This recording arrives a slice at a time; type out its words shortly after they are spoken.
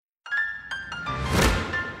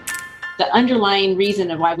the underlying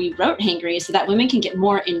reason of why we wrote Hangry is so that women can get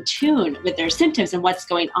more in tune with their symptoms and what's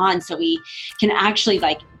going on, so we can actually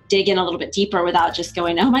dig in a little bit deeper without just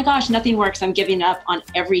going, oh my gosh, nothing works, I'm giving up on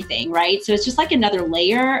everything, right? So it's just like another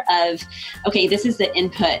layer of, okay, this is the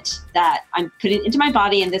input that I'm putting into my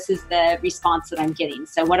body and this is the response that I'm getting.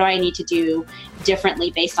 So what do I need to do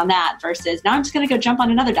differently based on that versus now I'm just going to go jump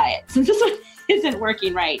on another diet since this one isn't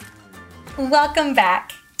working right. Welcome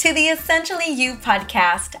back to the Essentially You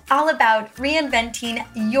podcast, all about reinventing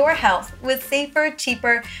your health with safer,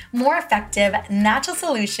 cheaper, more effective natural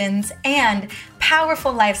solutions and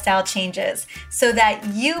powerful lifestyle changes so that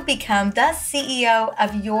you become the CEO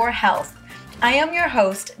of your health. I am your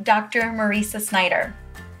host, Dr. Marisa Snyder.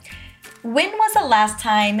 When was the last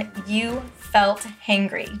time you felt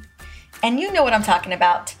hangry? And you know what I'm talking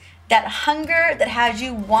about. That hunger that has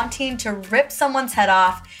you wanting to rip someone's head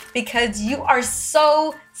off because you are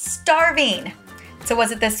so starving. So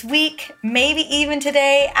was it this week, maybe even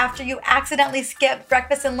today after you accidentally skipped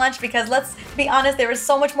breakfast and lunch because let's be honest, there is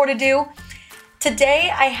so much more to do. Today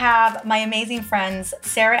I have my amazing friends,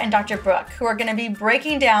 Sarah and Dr. Brooke, who are going to be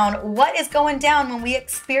breaking down what is going down when we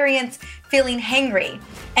experience feeling hangry.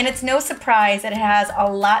 And it's no surprise that it has a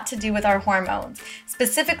lot to do with our hormones,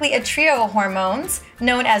 specifically a trio of hormones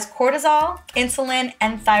known as cortisol, insulin,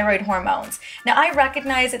 and thyroid hormones. Now, I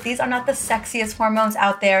recognize that these are not the sexiest hormones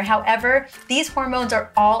out there. However, these hormones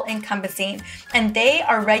are all encompassing and they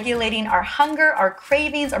are regulating our hunger, our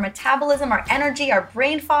cravings, our metabolism, our energy, our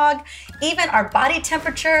brain fog, even our body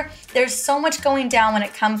temperature. There's so much going down when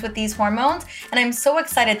it comes with these hormones. And I'm so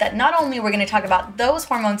excited that not only we're going to talk about those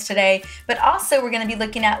hormones today, but also we're going to be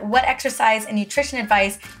looking at what exercise and nutrition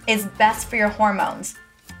advice is best for your hormones.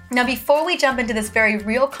 Now, before we jump into this very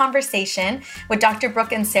real conversation with Dr.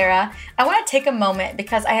 Brooke and Sarah, I want to take a moment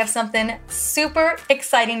because I have something super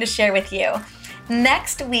exciting to share with you.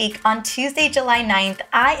 Next week on Tuesday, July 9th,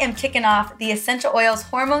 I am kicking off the Essential Oils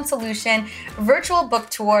Hormone Solution virtual book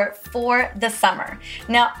tour for the summer.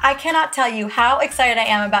 Now, I cannot tell you how excited I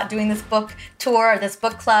am about doing this book tour or this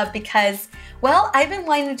book club because, well, I've been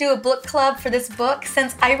wanting to do a book club for this book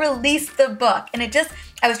since I released the book. And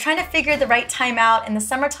I was trying to figure the right time out, and the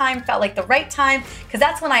summertime felt like the right time because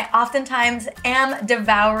that's when I oftentimes am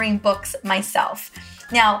devouring books myself.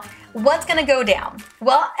 Now, what's going to go down?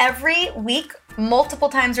 Well, every week, multiple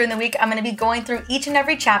times during the week, I'm going to be going through each and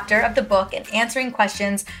every chapter of the book and answering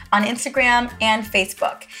questions on Instagram and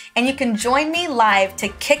Facebook. And you can join me live to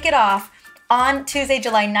kick it off on Tuesday,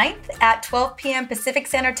 July 9th at 12 p.m. Pacific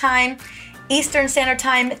Standard Time, Eastern Standard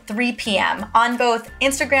Time, 3 p.m. on both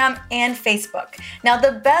Instagram and Facebook. Now,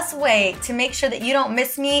 the best way to make sure that you don't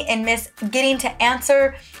miss me and miss getting to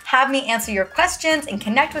have me answer your questions and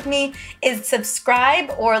connect with me is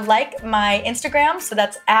subscribe or like my Instagram. So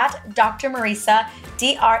that's at Dr. Marisa,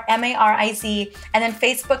 DrMariz, and then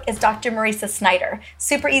Facebook is Dr. Marisa Snyder.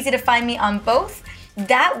 Super easy to find me on both.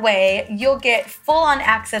 That way, you'll get full-on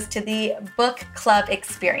access to the book club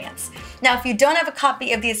experience. Now, if you don't have a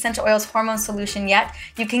copy of the Essential Oils Hormone Solution yet,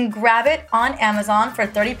 you can grab it on Amazon for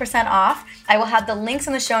 30% off. I will have the links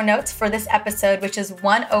in the show notes for this episode, which is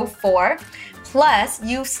 104. Plus,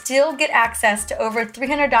 you still get access to over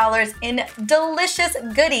 $300 in delicious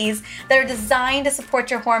goodies that are designed to support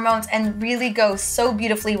your hormones and really go so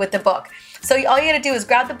beautifully with the book. So all you gotta do is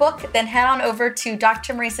grab the book, then head on over to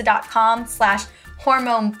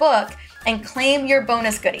drmarisa.com/hormone book and claim your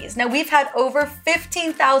bonus goodies. Now, we've had over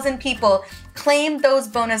 15,000 people claim those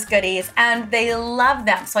bonus goodies and they love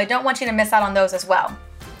them. So I don't want you to miss out on those as well.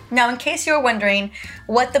 Now, in case you're wondering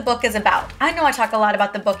what the book is about, I know I talk a lot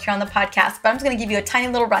about the book here on the podcast, but I'm just going to give you a tiny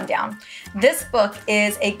little rundown. This book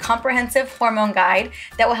is a comprehensive hormone guide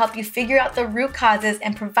that will help you figure out the root causes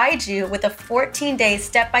and provide you with a 14-day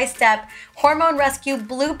step-by-step hormone rescue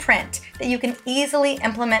blueprint that you can easily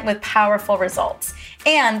implement with powerful results.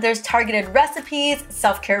 And there's targeted recipes,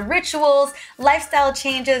 self-care rituals, lifestyle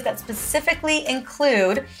changes that specifically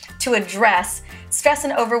include to address stress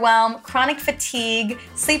and overwhelm, chronic fatigue,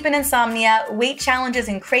 sleep and insomnia, weight challenges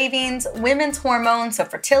and cravings, women's hormones, so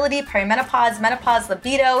fertility, perimenopause, menopause,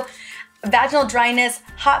 libido, vaginal dryness,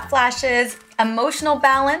 hot flashes, emotional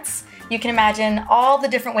balance. You can imagine all the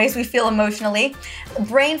different ways we feel emotionally,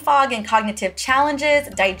 brain fog and cognitive challenges,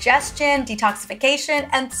 digestion, detoxification,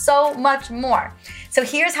 and so much more. So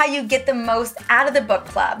here's how you get the most out of the book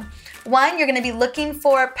club. One, you're going to be looking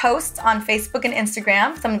for posts on Facebook and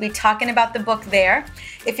Instagram. So I'm going to be talking about the book there.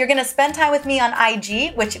 If you're going to spend time with me on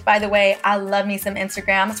IG, which, by the way, I love me some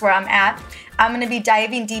Instagram, it's where I'm at. I'm going to be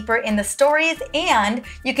diving deeper in the stories, and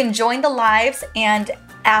you can join the lives and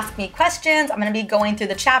ask me questions. I'm going to be going through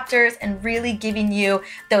the chapters and really giving you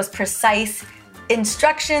those precise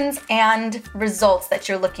instructions and results that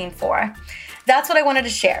you're looking for. That's what I wanted to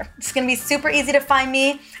share. It's going to be super easy to find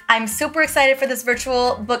me. I'm super excited for this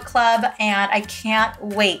virtual book club, and I can't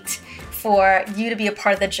wait for you to be a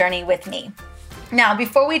part of the journey with me. Now,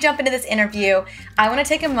 before we jump into this interview, I want to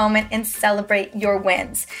take a moment and celebrate your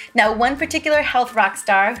wins. Now, one particular health rock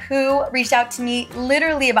star who reached out to me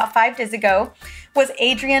literally about 5 days ago was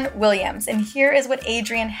Adrienne Williams. And here is what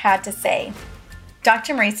Adrienne had to say.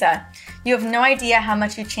 Dr. Marisa, you have no idea how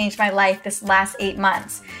much you changed my life this last 8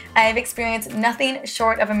 months. I have experienced nothing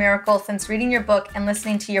short of a miracle since reading your book and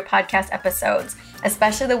listening to your podcast episodes,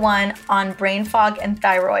 especially the one on brain fog and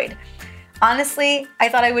thyroid. Honestly, I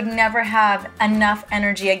thought I would never have enough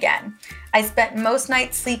energy again. I spent most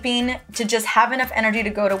nights sleeping to just have enough energy to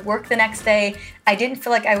go to work the next day. I didn't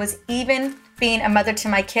feel like I was even being a mother to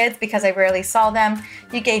my kids because I rarely saw them.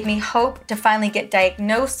 You gave me hope to finally get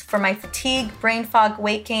diagnosed for my fatigue, brain fog,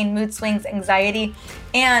 weight gain, mood swings, anxiety,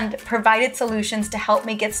 and provided solutions to help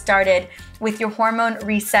me get started with your hormone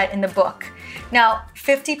reset in the book. Now,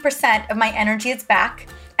 50% of my energy is back.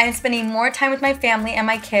 I'm spending more time with my family and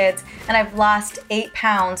my kids, and I've lost 8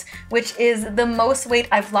 pounds, which is the most weight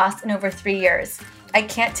I've lost in over 3 years. I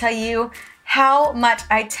can't tell you how much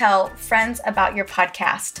I tell friends about your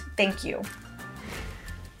podcast. Thank you.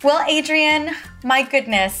 Well, Adrienne, my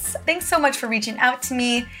goodness, thanks so much for reaching out to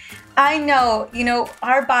me. I know,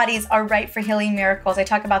 our bodies are ripe for healing miracles. I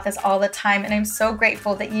talk about this all the time, and I'm so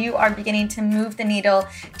grateful that you are beginning to move the needle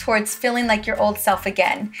towards feeling like your old self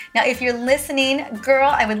again. Now, if you're listening, girl,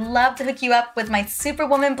 I would love to hook you up with my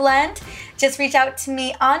Superwoman Blend. Just reach out to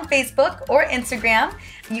me on Facebook or Instagram.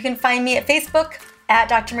 You can find me at Facebook at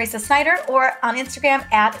Dr. Marisa Snyder or on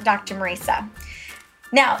Instagram at Dr. Marisa.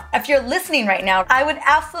 Now, if you're listening right now, I would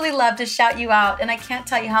absolutely love to shout you out, and I can't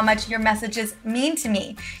tell you how much your messages mean to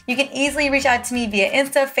me. You can easily reach out to me via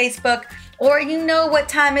Insta, Facebook, or you know what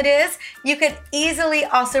time it is. You could easily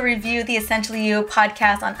also review the Essentially You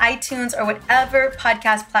podcast on iTunes or whatever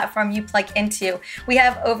podcast platform you plug into. We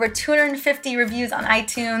have over 250 reviews on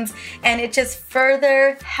iTunes, and it just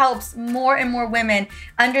further helps more and more women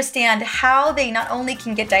understand how they not only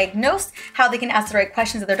can get diagnosed, how they can ask the right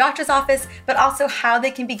questions at their doctor's office, but also how they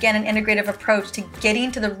can begin an integrative approach to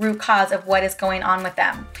getting to the root cause of what is going on with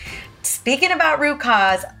them. Speaking about root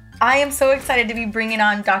cause, I am so excited to be bringing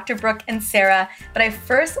on Dr. Brooke and Sarah, but I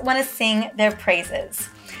first want to sing their praises.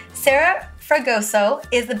 Sarah Fragoso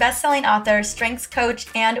is the best-selling author, strengths coach,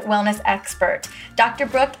 and wellness expert. Dr.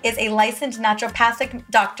 Brooke is a licensed naturopathic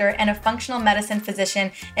doctor and a functional medicine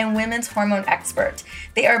physician and women's hormone expert.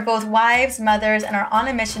 They are both wives, mothers, and are on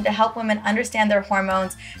a mission to help women understand their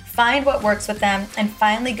hormones, find what works with them, and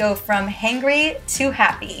finally go from hangry to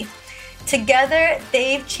happy. Together,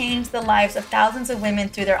 they've changed the lives of thousands of women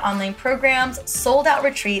through their online programs, sold-out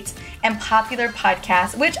retreats, and popular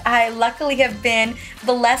podcasts, which I luckily have been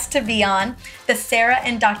blessed to be on, the Sarah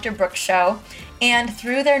and Dr. Brooke Show, and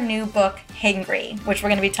through their new book, Hangry, which we're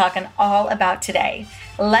going to be talking all about today.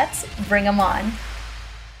 Let's bring them on.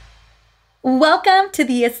 Welcome to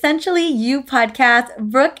the Essentially You podcast,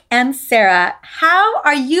 Brooke and Sarah. How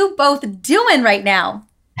are you both doing right now?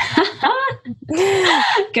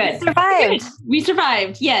 Good. Survived. We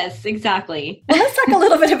survived. Yes, exactly. Well, let's talk a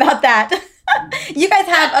little bit about that. You guys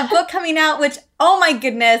have a book coming out, which, oh my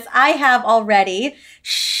goodness, I have already.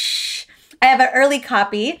 I have an early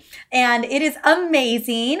copy, and it is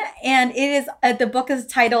amazing. And it is the book is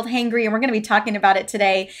titled Hangry, and we're going to be talking about it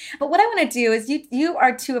today. But what I want to do is you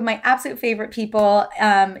are two of my absolute favorite people.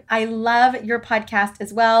 I love your podcast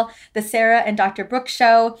as well, the Sarah and Dr. Brooke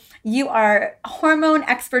Show. You are hormone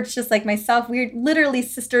experts just like myself. We're literally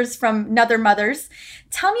sisters from another mothers.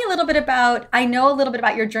 Tell me a little bit about, I know a little bit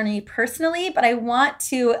about your journey personally, but I want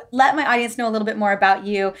to let my audience know a little bit more about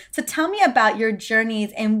you. So tell me about your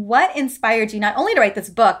journeys and what inspired you not only to write this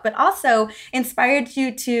book, but also inspired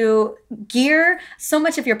you to gear so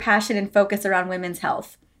much of your passion and focus around women's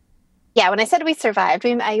health. Yeah, when I said we survived,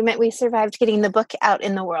 I meant we survived getting the book out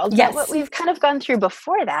in the world. Yes. But what we've kind of gone through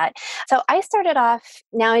before that. So I started off,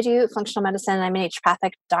 now I do functional medicine. I'm a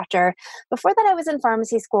naturopathic doctor. Before that, I was in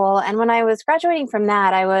pharmacy school. And when I was graduating from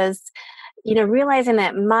that, I was realizing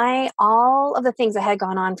that all of the things that had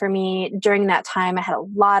gone on for me during that time, I had a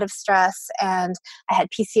lot of stress and I had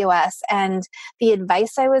PCOS, and the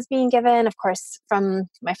advice I was being given, of course, from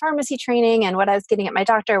my pharmacy training and what I was getting at my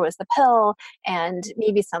doctor was the pill and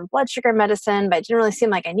maybe some blood sugar medicine, but it didn't really seem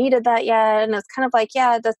like I needed that yet. And it's kind of like,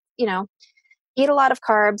 yeah, that's, eat a lot of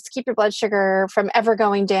carbs, keep your blood sugar from ever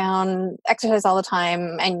going down, exercise all the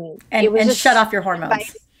time. And shut off your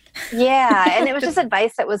hormones. Yeah. And it was just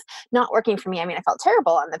advice that was not working for me. I mean, I felt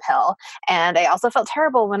terrible on the pill. And I also felt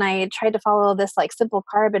terrible when I tried to follow this like simple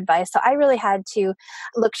carb advice. So I really had to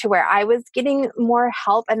look to where I was getting more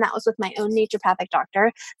help. And that was with my own naturopathic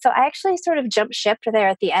doctor. So I actually sort of jumped ship there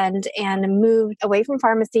at the end and moved away from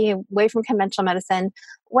pharmacy, away from conventional medicine,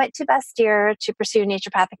 went to Bastyr to pursue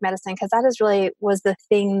naturopathic medicine because that is really was the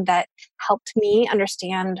thing that helped me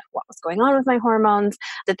understand what was going on with my hormones,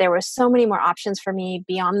 that there were so many more options for me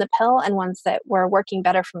beyond the pill and ones that were working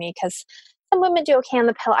better for me because some women do okay on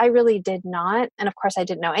the pill. I really did not. And of course I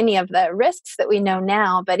didn't know any of the risks that we know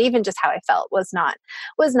now, but even just how I felt was not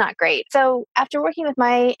great. So after working with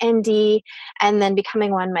my ND and then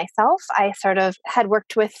becoming one myself, I sort of had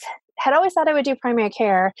always thought I would do primary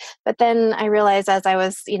care, but then I realized as I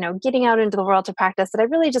was, getting out into the world to practice that I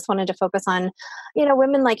really just wanted to focus on,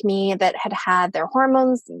 women like me that had their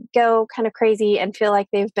hormones go kind of crazy and feel like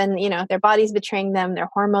they've been, their body's betraying them, their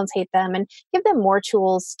hormones hate them, and give them more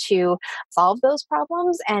tools to solve those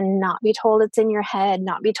problems and not be told it's in your head,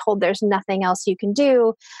 not be told there's nothing else you can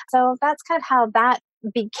do. So that's kind of how that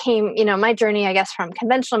became, my journey, I guess, from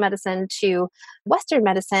conventional medicine to Western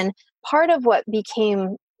medicine. Part of what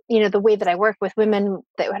became the way that I worked with women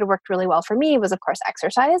that had worked really well for me was, of course,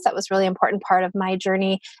 exercise. That was a really important part of my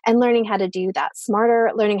journey, and learning how to do that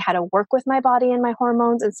smarter, learning how to work with my body and my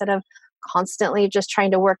hormones instead of constantly just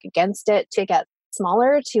trying to work against it to get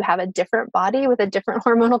smaller, to have a different body with a different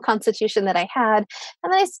hormonal constitution that I had.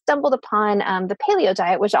 And then I stumbled upon the paleo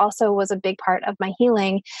diet, which also was a big part of my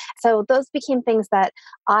healing. So those became things that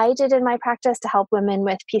I did in my practice to help women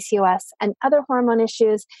with PCOS and other hormone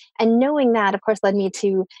issues. And knowing that, of course, led me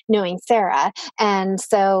to knowing Sarah. And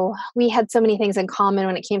so we had so many things in common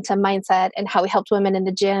when it came to mindset and how we helped women in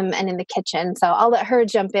the gym and in the kitchen. So I'll let her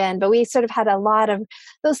jump in, but we sort of had a lot of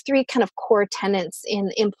those three kind of core tenets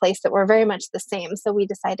in place that were very much the same. So we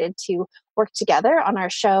decided to work together on our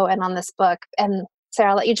show and on this book. And Sarah,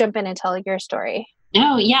 I'll let you jump in and tell your story.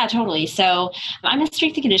 Oh, yeah, totally. So I'm a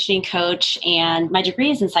strength and conditioning coach, and my degree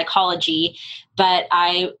is in psychology, but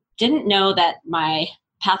I didn't know that my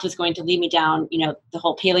path was going to lead me down, the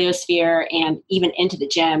whole paleo sphere and even into the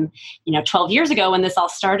gym, 12 years ago when this all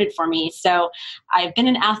started for me. So I've been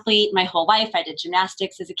an athlete my whole life. I did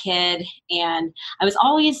gymnastics as a kid, and I was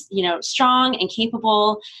always, strong and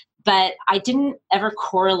capable, but I didn't ever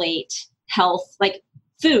correlate health, like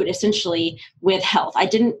food essentially, with health. I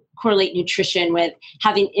didn't correlate nutrition with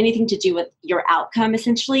having anything to do with your outcome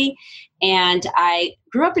essentially. And I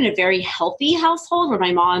grew up in a very healthy household where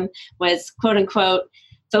my mom was quote unquote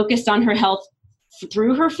focused on her health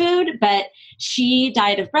through her food, but she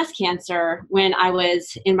died of breast cancer when I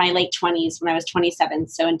was in my late 20s, when I was 27.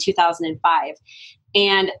 So in 2005.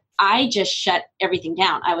 And I just shut everything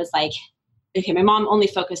down. I was like, okay, my mom only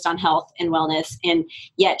focused on health and wellness, and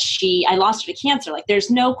yet I lost her to cancer. Like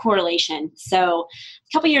there's no correlation. So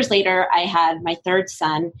a couple years later, I had my third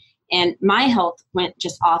son, and my health went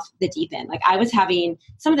just off the deep end. Like I was having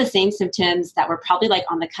some of the same symptoms that were probably like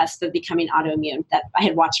on the cusp of becoming autoimmune that I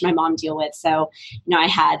had watched my mom deal with. So, I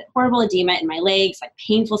had horrible edema in my legs, like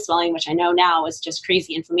painful swelling, which I know now was just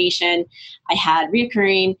crazy inflammation. I had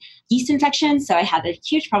reoccurring yeast infections. So I had a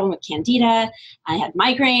huge problem with candida. I had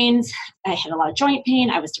migraines. I had a lot of joint pain.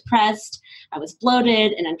 I was depressed. I was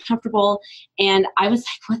bloated and uncomfortable. And I was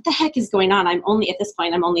like, what the heck is going on? At this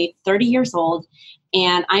point, I'm only 30 years old.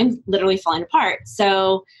 And I'm literally falling apart.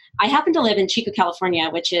 So I happen to live in Chico, California,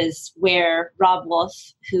 which is where Rob Wolf,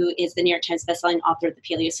 who is the New York Times bestselling author of The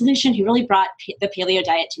Paleo Solution, who really brought the paleo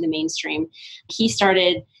diet to the mainstream. He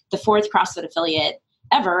started the 4th CrossFit affiliate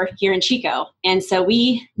ever here in Chico. And so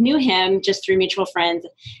we knew him just through mutual friends.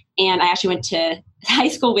 And I actually went to high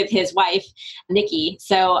school with his wife, Nikki.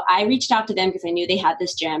 So I reached out to them because I knew they had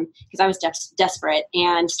this gym because I was desperate,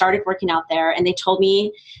 and started working out there. And they told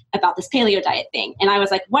me about this paleo diet thing. And I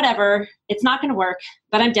was like, whatever, it's not going to work,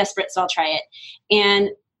 but I'm desperate, so I'll try it. And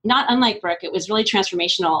not unlike Brooke, it was really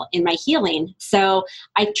transformational in my healing. So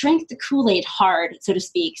I drank the Kool-Aid hard, so to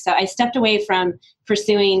speak. So I stepped away from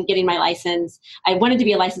pursuing getting my license. I wanted to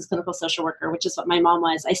be a licensed clinical social worker, which is what my mom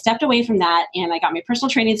was. I stepped away from that, and I got my personal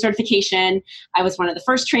training certification. I was one of the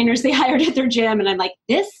first trainers they hired at their gym. And I'm like,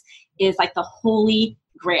 this is like the holy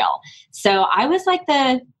grail. So I was like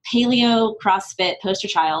the paleo CrossFit poster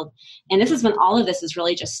child. And this is when all of this is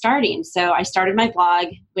really just starting. So I started my blog,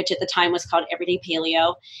 which at the time was called Everyday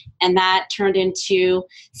Paleo. And that turned into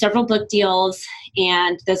several book deals.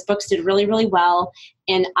 And those books did really, really well.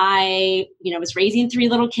 And I, was raising 3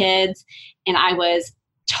 little kids, and I was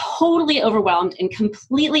totally overwhelmed and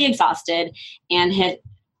completely exhausted, and had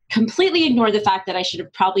completely ignored the fact that I should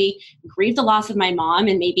have probably grieved the loss of my mom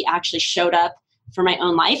and maybe actually showed up for my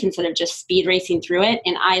own life instead of just speed racing through it.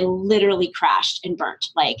 And I literally crashed and burnt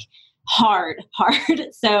like hard.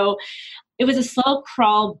 So it was a slow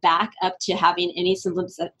crawl back up to having any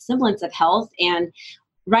semblance of health. And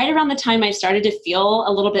right around the time I started to feel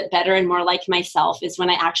a little bit better and more like myself is when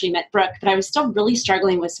I actually met Brooke. But I was still really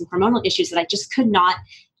struggling with some hormonal issues that I just could not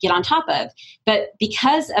get on top of. But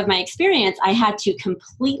because of my experience, I had to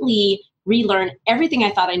completely relearn everything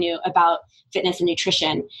I thought I knew about fitness and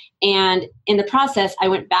nutrition. And in the process, I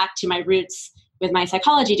went back to my roots with my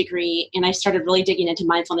psychology degree, and I started really digging into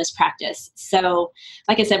mindfulness practice. So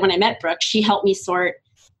like I said, when I met Brooke, she helped me sort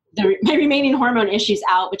my remaining hormone issues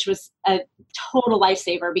out, which was a total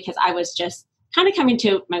lifesaver because I was just kind of coming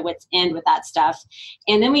to my wit's end with that stuff.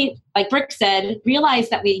 And then we, like Brooke said,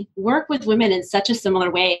 realized that we work with women in such a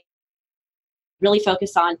similar way. Really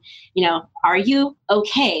focus on, are you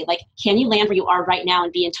okay? Like, can you land where you are right now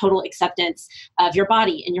and be in total acceptance of your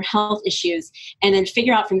body and your health issues? And then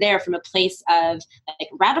figure out from there, from a place of like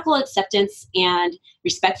radical acceptance and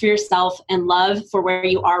respect for yourself and love for where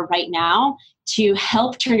you are right now, to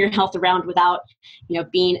help turn your health around without,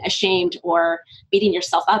 being ashamed or beating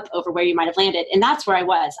yourself up over where you might have landed. And that's where I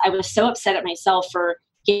was. I was so upset at myself for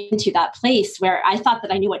getting to that place where I thought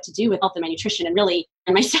that I knew what to do with health and my nutrition and really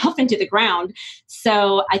ran myself into the ground.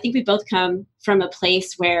 So I think we both come from a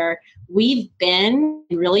place where we've been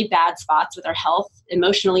in really bad spots with our health,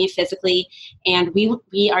 emotionally, physically, and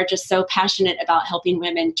we are just so passionate about helping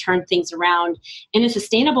women turn things around in a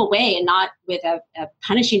sustainable way and not with a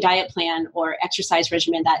punishing diet plan or exercise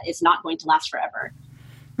regimen that is not going to last forever.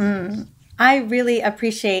 I really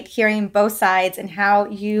appreciate hearing both sides and how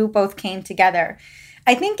you both came together.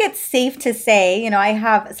 I think it's safe to say, I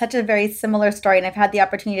have such a very similar story, and I've had the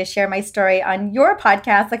opportunity to share my story on your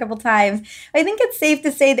podcast a couple times. I think it's safe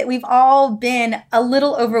to say that we've all been a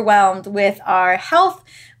little overwhelmed with our health,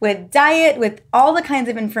 with diet, with all the kinds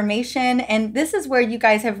of information. And this is where you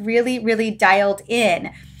guys have really, really dialed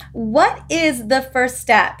in. What is the first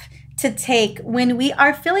step to take when we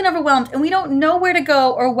are feeling overwhelmed and we don't know where to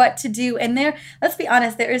go or what to do? And let's be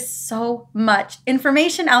honest, there is so much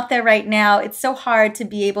information out there right now. It's so hard to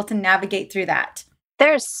be able to navigate through that.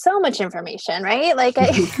 There's so much information, right? Like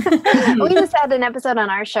we just had an episode on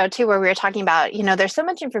our show too, where we were talking about, there's so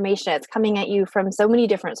much information. It's coming at you from so many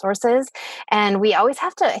different sources. And we always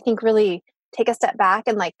have to, I think, really take a step back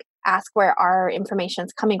and ask where our information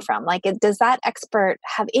is coming from. Does that expert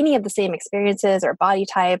have any of the same experiences or body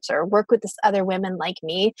types or work with this other women like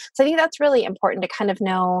me? So I think that's really important to kind of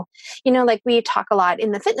know, we talk a lot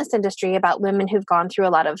in the fitness industry about women who've gone through a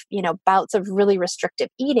lot of, bouts of really restrictive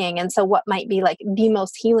eating. And so what might be the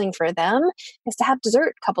most healing for them is to have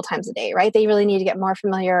dessert a couple times a day, right? They really need to get more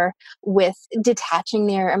familiar with detaching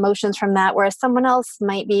their emotions from that, whereas someone else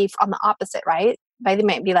might be on the opposite, right? They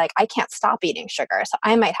might be like, I can't stop eating sugar, so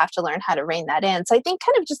I might have to learn how to rein that in. So I think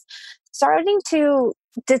kind of just starting to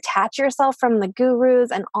detach yourself from the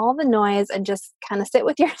gurus and all the noise and just kind of sit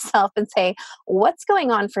with yourself and say, what's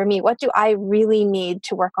going on for me? What do I really need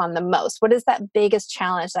to work on the most? What is that biggest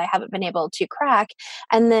challenge that I haven't been able to crack?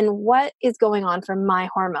 And then what is going on for my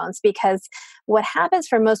hormones? Because what happens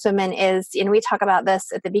for most women is, we talk about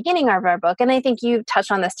this at the beginning of our book, and I think you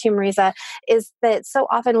touched on this too, Marisa, is that so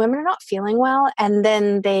often women are not feeling well, and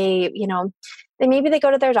then they maybe they go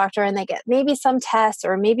to their doctor and they get maybe some tests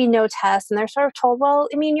or maybe no tests, and they're sort of told, well,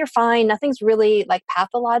 you're fine. Nothing's really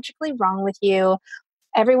pathologically wrong with you.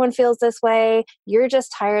 Everyone feels this way. You're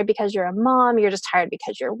just tired because you're a mom. You're just tired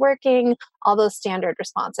because you're working. All those standard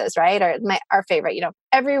responses, right? Our favorite,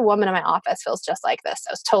 every woman in my office feels just like this.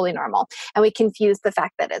 So it's totally normal. And we confuse the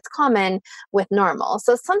fact that it's common with normal.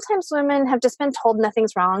 So sometimes women have just been told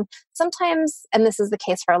nothing's wrong. Sometimes, and this is the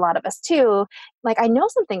case for a lot of us too, I know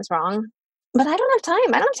something's wrong, but I don't have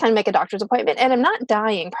time. I don't have time to make a doctor's appointment, and I'm not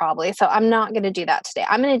dying probably. So I'm not going to do that today.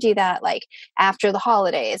 I'm going to do that after the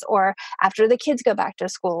holidays or after the kids go back to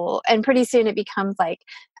school. And pretty soon it becomes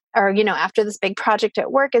after this big project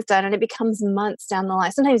at work is done, and it becomes months down the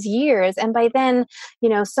line, sometimes years. And by then,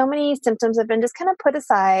 so many symptoms have been just kind of put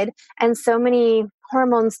aside, and so many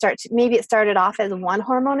hormones maybe it started off as one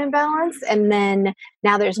hormone imbalance, and then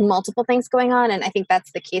now there's multiple things going on. And I think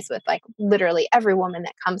that's the case with literally every woman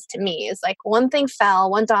that comes to me is one thing fell,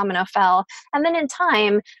 one domino fell. And then in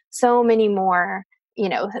time, so many more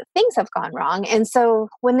things have gone wrong. And so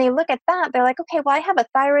when they look at that, they're like, okay, well, I have a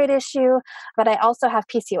thyroid issue, but I also have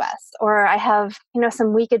PCOS, or I have,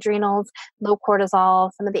 some weak adrenals, low cortisol,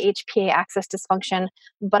 some of the HPA axis dysfunction,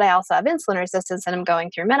 but I also have insulin resistance and I'm going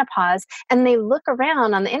through menopause. And they look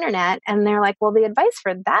around on the internet and they're like, well, the advice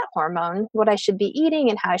for that hormone, what I should be eating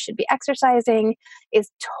and how I should be exercising is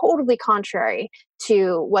totally contrary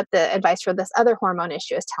to what the advice for this other hormone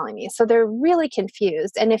issue is telling me. So they're really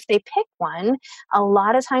confused. And if they pick one, a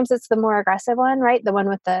lot of times it's the more aggressive one, right? The one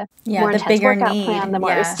with the more the intense bigger workout need. plan, the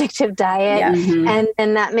more restrictive diet. Yeah. Mm-hmm.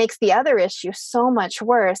 And that makes the other issue so much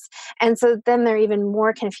worse. And so then they're even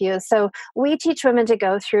more confused. So we teach women to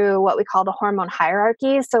go through what we call the hormone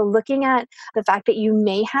hierarchy. So looking at the fact that you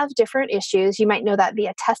may have different issues, you might know that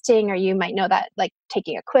via testing, or you might know that like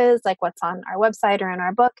taking a quiz, like what's on our website or in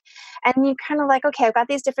our book. And you kind of like, okay, I've got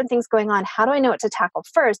these different things going on. How do I know what to tackle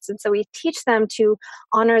first? And so we teach them to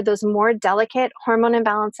honor those more delicate hormone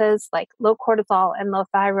imbalances like low cortisol and low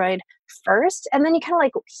thyroid first. And then you kind of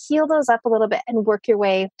like heal those up a little bit and work your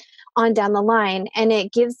way on down the line. And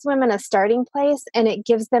it gives women a starting place, and it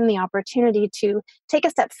gives them the opportunity to take a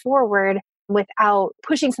step forward without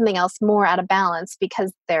pushing something else more out of balance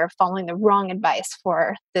because they're following the wrong advice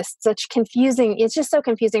for this such confusing. It's just so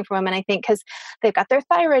confusing for women, I think, because they've got their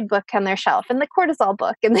thyroid book on their shelf and the cortisol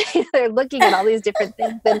book, and they're looking at all these different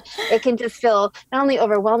things, and it can just feel not only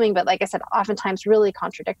overwhelming, but like I said, oftentimes really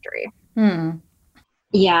contradictory.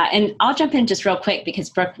 Yeah. And I'll jump in just real quick because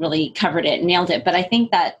Brooke really covered it, nailed it. But I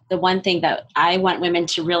think that the one thing that I want women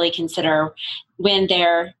to really consider when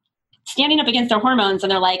they're standing up against their hormones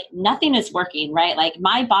and they're like, nothing is working, right? Like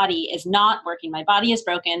my body is not working. My body is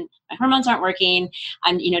broken. My hormones aren't working.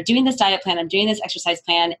 I'm, doing this diet plan. I'm doing this exercise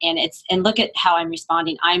plan, and look at how I'm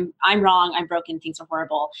responding. I'm wrong. I'm broken. Things are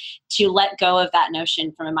horrible. To let go of that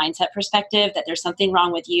notion from a mindset perspective that there's something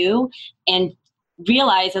wrong with you, and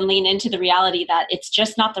realize and lean into the reality that it's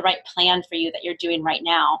just not the right plan for you that you're doing right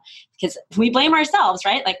now. Because we blame ourselves,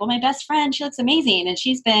 right? Like, well, my best friend, she looks amazing. And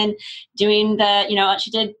she's been doing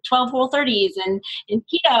she did 12 Whole30s and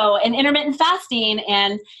keto and intermittent fasting.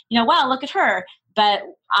 And, wow, look at her. But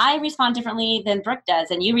I respond differently than Brooke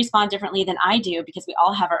does. And you respond differently than I do, because we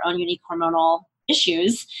all have our own unique hormonal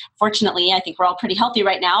issues. Fortunately, I think we're all pretty healthy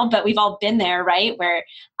right now, but we've all been there, right? Where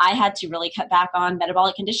I had to really cut back on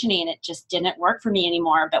metabolic conditioning, and it just didn't work for me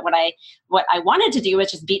anymore. But what I wanted to do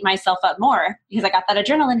was just beat myself up more, because I got that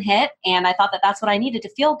adrenaline hit and I thought that that's what I needed to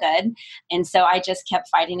feel good. And so I just kept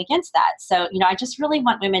fighting against that. So, I just really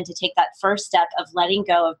want women to take that first step of letting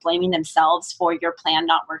go of blaming themselves for your plan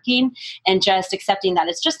not working, and just accepting that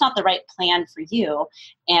it's just not the right plan for you.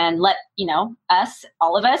 And let, us,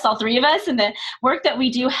 all of us, all three of us, and the work that we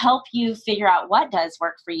do help you figure out what does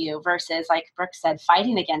work for you versus, like Brooke said,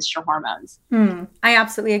 fighting against your hormones. I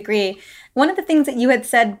absolutely agree. One of the things that you had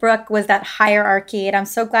said, Brooke, was that hierarchy. And I'm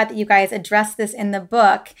so glad that you guys addressed this in the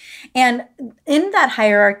book. And in that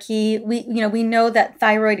hierarchy, we know that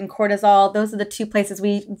thyroid and cortisol, those are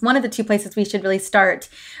one of the two places we should really start.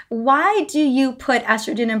 Why do you put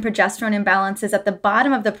estrogen and progesterone imbalances at the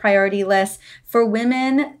bottom of the priority list for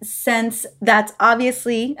women, since that's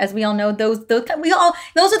obviously, as we all know, those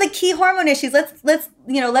are the key hormone issues?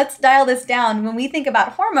 Let's dial this down. When we think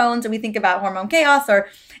about hormones, and we think about hormone chaos,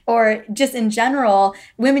 or just in general,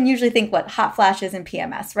 women usually think hot flashes and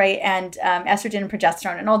PMS, right? And estrogen and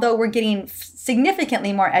progesterone. And although we're getting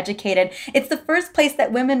significantly more educated, it's the first place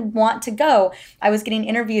that women want to go. I was getting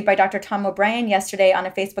interviewed by Dr. Tom O'Brien yesterday on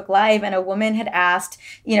a Facebook Live, and a woman had asked,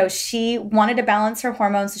 she wanted to balance her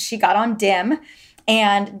hormones, so she got on DIM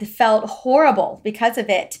and felt horrible because of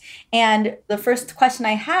it. And the first question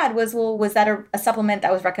I had was, well, was that a supplement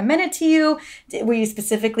that was recommended to you? Were you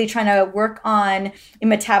specifically trying to work on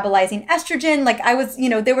metabolizing estrogen? Like I was,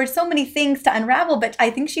 there were so many things to unravel, but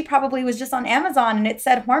I think she probably was just on Amazon and it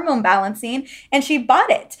said hormone balancing and she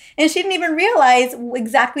bought it. And she didn't even realize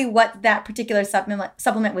exactly what that particular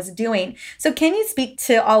supplement was doing. So can you speak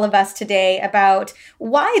to all of us today about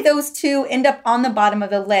why those two end up on the bottom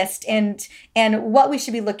of the list, and what we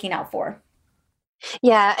should be looking out for?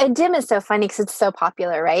 Yeah, and DIM is so funny because it's so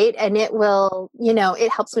popular, right? And it will,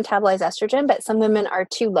 it helps metabolize estrogen, but some women are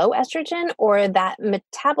too low estrogen, or that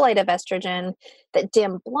metabolite of estrogen that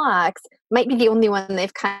DIM blocks might be the only one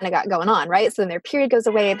they've kind of got going on, right? So then their period goes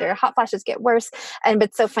away, their hot flashes get worse. But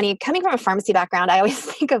it's so funny, coming from a pharmacy background, I always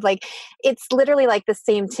think of it's literally like the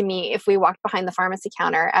same to me if we walked behind the pharmacy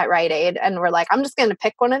counter at Rite Aid and we're like, I'm just going to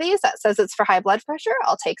pick one of these that says it's for high blood pressure.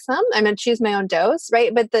 I'll take some. I'm going to choose my own dose,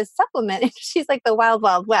 right? But the supplement, she's like the wild,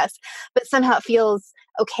 wild west, but somehow it feels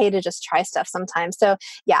okay to just try stuff sometimes. So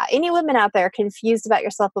yeah, any women out there confused about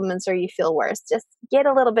your supplements or you feel worse, just get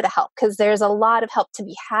a little bit of help, because there's a lot of help to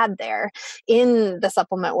be had there in the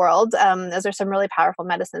supplement world. Those are some really powerful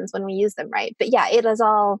medicines when we use them right. But yeah, it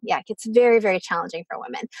gets very, very challenging for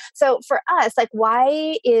women. So for us,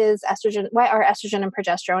 why are estrogen and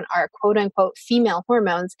progesterone, our quote unquote female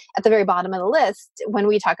hormones, at the very bottom of the list when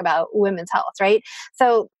we talk about women's health, right?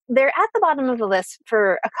 So they're at the bottom of the list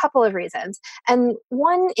for a couple of reasons. And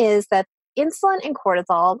one is that insulin and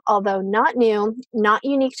cortisol, although not new, not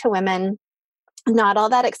unique to women, not all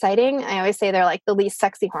that exciting. I always say they're like the least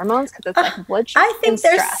sexy hormones because it's like blood sugar I think and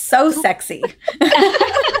they're stress. so sexy.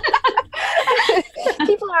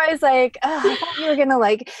 People are always like, oh, I thought you were going to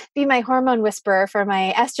like be my hormone whisperer for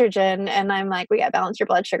my estrogen. And I'm like, we got to balance your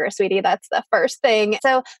blood sugar, sweetie. That's the first thing.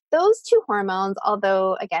 So those two hormones,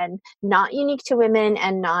 although again, not unique to women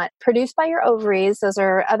and not produced by your ovaries, those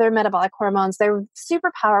are other metabolic hormones. They're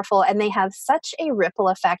super powerful and they have such a ripple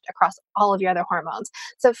effect across all of your other hormones.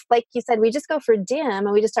 So if, like you said, we just go for dim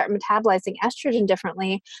and we just start metabolizing estrogen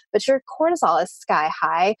differently, but your cortisol is sky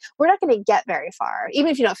high, we're not going to get very far.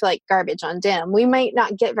 Even if you don't feel like garbage on dim, we might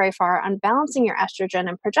not get very far on balancing your estrogen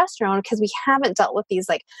and progesterone because we haven't dealt with these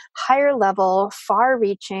like higher level, far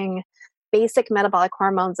reaching basic metabolic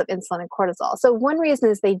hormones of insulin and cortisol. So one reason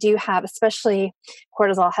is they do have, especially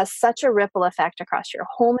cortisol, has such a ripple effect across your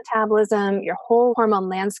whole metabolism, your whole hormone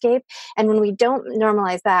landscape. And when we don't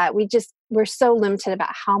normalize that, we're so limited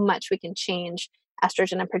about how much we can change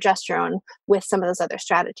estrogen and progesterone with some of those other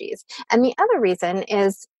strategies. And the other reason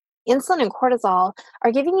is insulin and cortisol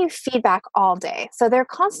are giving you feedback all day. So they're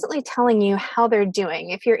constantly telling you how they're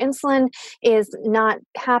doing. If your insulin is not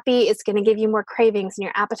happy, it's going to give you more cravings and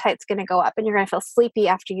your appetite's going to go up and you're going to feel sleepy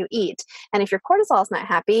after you eat. And if your cortisol is not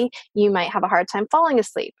happy, you might have a hard time falling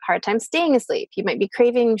asleep, hard time staying asleep. You might be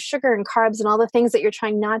craving sugar and carbs and all the things that you're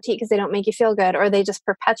trying not to eat because they don't make you feel good, or they just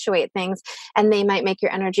perpetuate things and they might make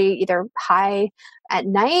your energy either high at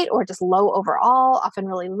night or just low overall, often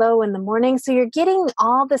really low in the morning. So you're getting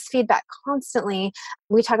all this feedback constantly.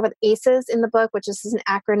 We talk about ACEs in the book, which is an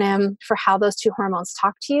acronym for how those two hormones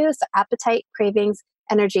talk to you. So appetite, cravings,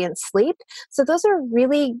 energy, and sleep. So those are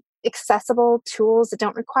really accessible tools that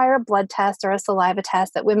don't require a blood test or a saliva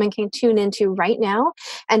test that women can tune into right now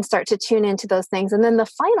and start to tune into those things. And then the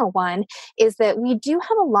final one is that we do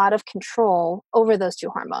have a lot of control over those two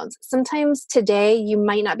hormones. Sometimes today you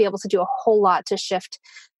might not be able to do a whole lot to shift,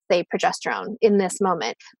 say, progesterone in this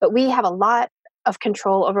moment, but we have a lot of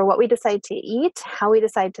control over what we decide to eat, how we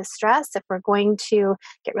decide to stress, if we're going to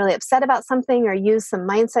get really upset about something or use some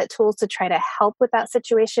mindset tools to try to help with that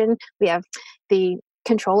situation. We have the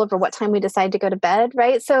control over what time we decide to go to bed,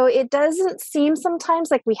 right? So it doesn't seem sometimes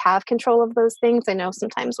like we have control of those things. I know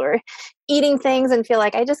sometimes we're eating things and feel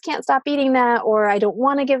like I just can't stop eating that, or I don't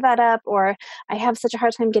want to give that up, or I have such a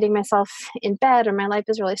hard time getting myself in bed, or my life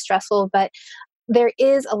is really stressful. But there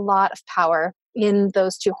is a lot of power in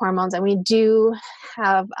those two hormones, and we do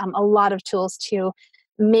have a lot of tools to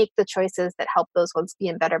make the choices that help those ones be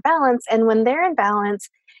in better balance. And when they're in balance,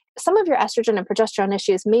 some of your estrogen and progesterone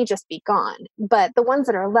issues may just be gone, but the ones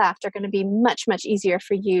that are left are going to be much, much easier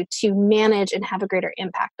for you to manage and have a greater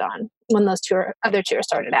impact on when those other two are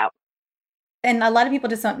sorted out. And a lot of people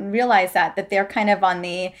just don't realize that they're kind of on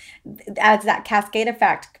as that cascade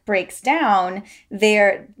effect breaks down,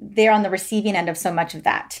 they're on the receiving end of so much of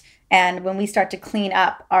that. And when we start to clean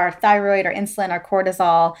up our thyroid, our insulin, our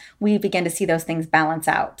cortisol, we begin to see those things balance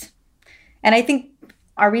out. And I think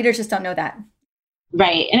our readers just don't know that.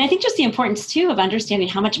 Right. And I think just the importance too of understanding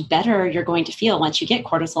how much better you're going to feel once you get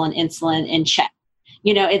cortisol and insulin in check.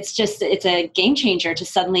 You know, it's a game changer to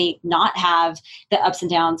suddenly not have the ups and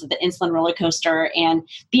downs of the insulin roller coaster and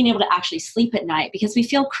being able to actually sleep at night, because we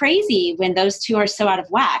feel crazy when those two are so out of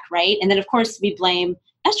whack, right? And then of course we blame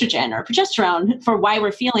estrogen or progesterone for why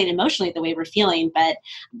we're feeling emotionally the way we're feeling. But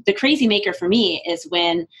the crazy maker for me is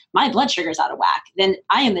when my blood sugar is out of whack, then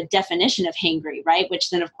I am the definition of hangry, right?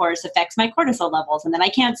 Which then of course affects my cortisol levels and then I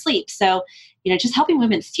can't sleep. So, you know, just helping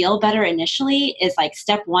women feel better initially is like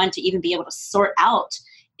step one to even be able to sort out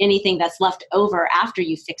anything that's left over after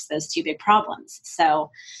you fix those two big problems.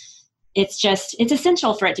 So it's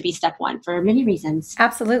essential for it to be step one for many reasons.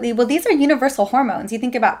 Absolutely. Well, these are universal hormones. You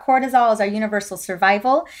think about cortisol as our universal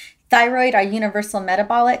survival, thyroid, our universal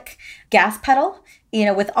metabolic gas pedal, you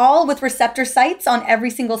know, with receptor sites on every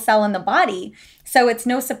single cell in the body. So it's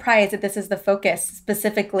no surprise that this is the focus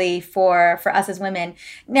specifically for us as women.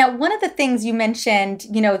 Now, one of the things you mentioned,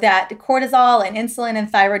 you know, that cortisol and insulin and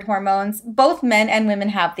thyroid hormones, both men and women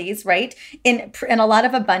have these, right? In a lot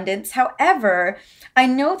of abundance. However, I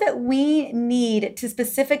know that we need to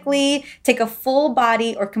specifically take a full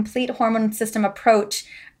body or complete hormone system approach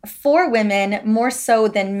for women more so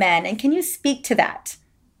than men. And can you speak to that?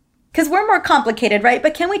 Because we're more complicated, right?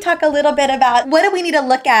 But can we talk a little bit about what do we need to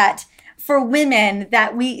look at for women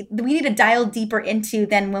that we need to dial deeper into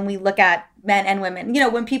than when we look at men and women? You know,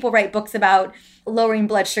 when people write books about lowering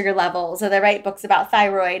blood sugar levels or they write books about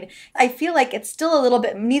thyroid, I feel like it's still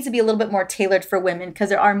needs to be a little bit more tailored for women because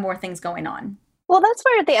there are more things going on. Well, that's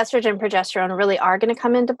where the estrogen progesterone really are going to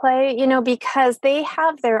come into play, because they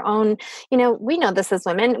have their own, we know this as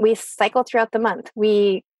women, we cycle throughout the month.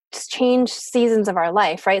 We change seasons of our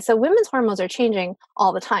life, right? So women's hormones are changing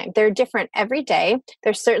all the time. They're different every day.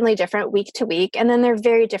 They're certainly different week to week. And then they're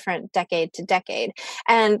very different decade to decade.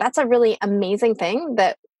 And that's a really amazing thing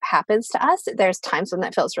that happens to us. There's times when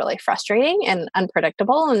that feels really frustrating and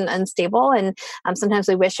unpredictable and unstable. And sometimes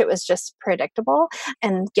we wish it was just predictable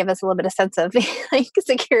and give us a little bit of sense of like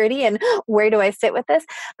security and where do I sit with this?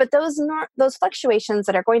 But those fluctuations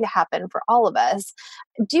that are going to happen for all of us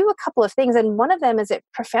do a couple of things. And one of them is it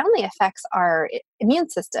profoundly affects our immune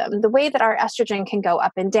system. The way that our estrogen can go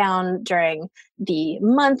up and down during the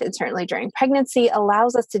month and certainly during pregnancy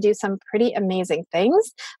allows us to do some pretty amazing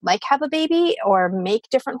things, like have a baby or make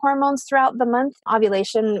different hormones throughout the month.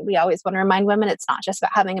 Ovulation, we always want to remind women, it's not just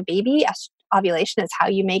about having a baby. Ovulation is how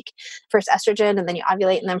you make first estrogen and then you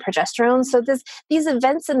ovulate and then progesterone. So these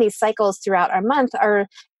events and these cycles throughout our month are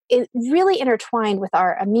really intertwined with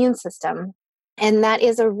our immune system. And that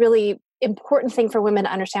is a really important thing for women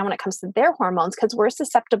to understand when it comes to their hormones, because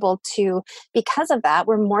because of that,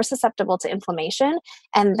 we're more susceptible to inflammation.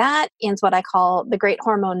 And that is what I call the great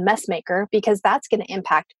hormone mess maker, because that's going to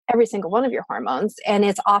impact every single one of your hormones. And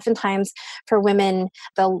it's oftentimes for women,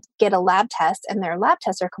 they'll get a lab test and their lab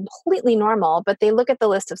tests are completely normal, but they look at the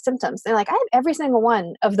list of symptoms. They're like, I have every single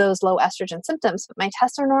one of those low estrogen symptoms, but my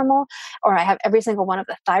tests are normal. Or I have every single one of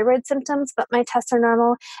the thyroid symptoms, but my tests are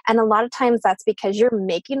normal. And a lot of times that's because you're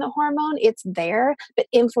making the hormone, it's there, but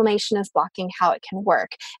inflammation is blocking how it can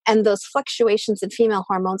work. And those fluctuations in female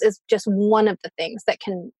hormones is just one of the things that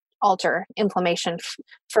can alter inflammation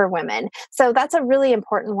for women. So that's a really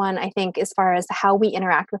important one, I think, as far as how we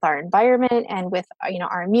interact with our environment and with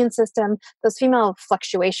our immune system. Those female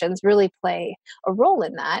fluctuations really play a role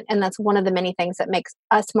in that. And that's one of the many things that makes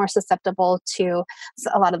us more susceptible to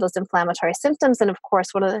a lot of those inflammatory symptoms. And of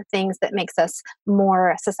course, one of the things that makes us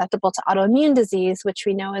more susceptible to autoimmune disease, which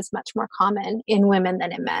we know is much more common in women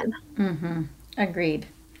than in men. Mm-hmm. Agreed.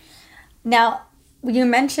 Now, you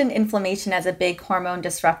mentioned inflammation as a big hormone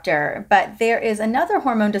disruptor, but there is another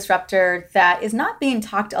hormone disruptor that is not being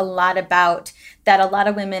talked a lot about, that a lot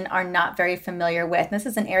of women are not very familiar with. And this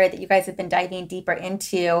is an area that you guys have been diving deeper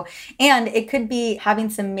into, and it could be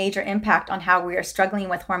having some major impact on how we are struggling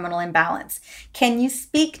with hormonal imbalance. Can you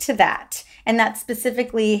speak to that? And that's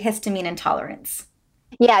specifically histamine intolerance.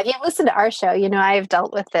 Yeah, if you listen to our show, I've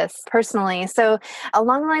dealt with this personally. So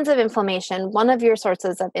along the lines of inflammation, one of your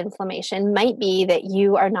sources of inflammation might be that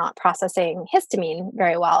you are not processing histamine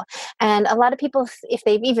very well. And a lot of people, if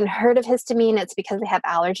they've even heard of histamine, it's because they have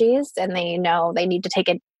allergies and they know they need to take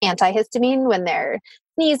an antihistamine when they're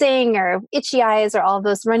sneezing or itchy eyes or all of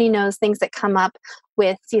those runny nose things that come up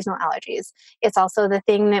with seasonal allergies. It's also the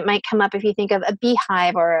thing that might come up if you think of a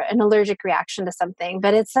beehive or an allergic reaction to something,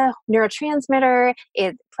 but it's a neurotransmitter.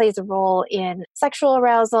 It plays a role in sexual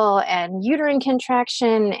arousal and uterine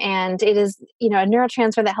contraction. And it is, a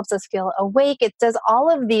neurotransmitter that helps us feel awake. It does all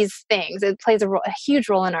of these things. It plays a huge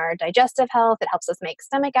role in our digestive health. It helps us make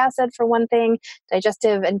stomach acid, for one thing,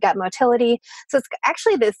 digestive and gut motility. So it's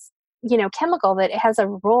actually this chemical that it has a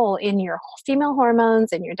role in your female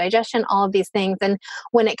hormones and your digestion, all of these things. And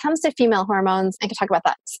when it comes to female hormones, I can talk about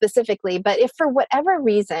that specifically, but if for whatever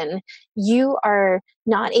reason you are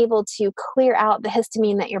not able to clear out the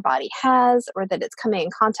histamine that your body has or that it's coming in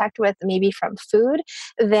contact with, maybe from food,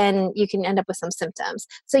 then you can end up with some symptoms.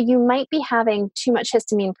 So you might be having too much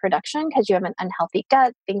histamine production because you have an unhealthy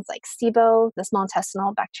gut. Things like SIBO, the small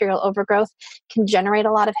intestinal bacterial overgrowth, can generate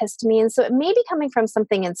a lot of histamine. So it may be coming from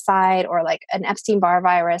something inside, or like an Epstein-Barr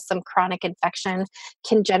virus, some chronic infection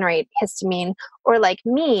can generate histamine. Or like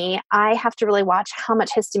me, I have to really watch how much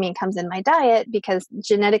histamine comes in my diet, because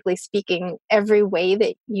genetically speaking, every way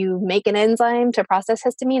that you make an enzyme to process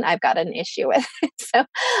histamine, I've got an issue with it. So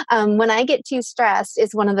when I get too stressed,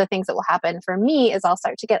 is one of the things that will happen for me is I'll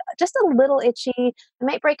start to get just a little itchy. I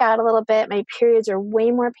might break out a little bit. My periods are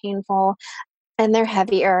way more painful and they're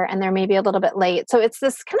heavier and they're maybe a little bit late. So it's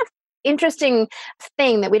this kind of interesting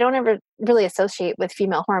thing that we don't ever really associate with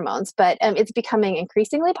female hormones, but it's becoming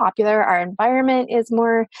increasingly popular. Our environment is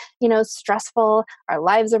more, stressful. Our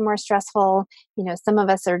lives are more stressful. Some of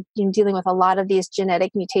us are dealing with a lot of these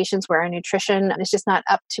genetic mutations where our nutrition is just not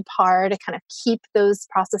up to par to kind of keep those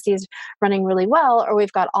processes running really well. Or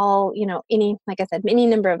we've got like I said, any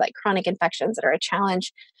number of like chronic infections that are a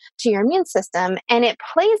challenge to your immune system. And it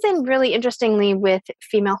plays in really interestingly with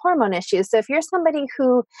female hormone issues. So if you're somebody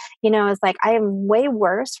who, is like, I am way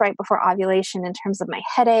worse right before ovulation in terms of my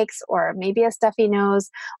headaches, or maybe a stuffy nose,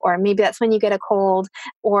 or maybe that's when you get a cold,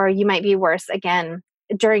 or you might be worse again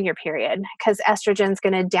during your period, because estrogen is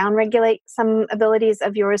going to downregulate some abilities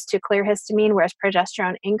of yours to clear histamine, whereas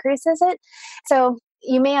progesterone increases it. So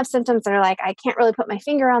you may have symptoms that are like, I can't really put my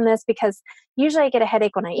finger on this because usually I get a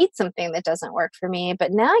headache when I eat something that doesn't work for me.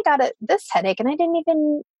 But now I got this headache and I didn't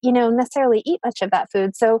even, necessarily eat much of that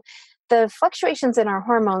food. So the fluctuations in our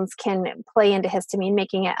hormones can play into histamine,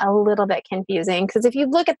 making it a little bit confusing. Because if you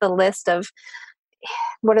look at the list of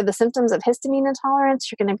what are the symptoms of histamine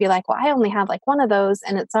intolerance, you're going to be like, well, I only have like one of those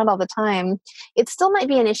and it's not all the time. It still might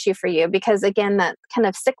be an issue for you because, again, that kind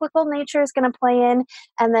of cyclical nature is going to play in.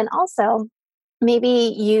 And then also,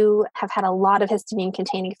 maybe you have had a lot of histamine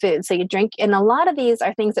containing foods. So you drink, and a lot of these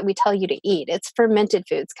are things that we tell you to eat. It's fermented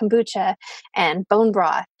foods, kombucha and bone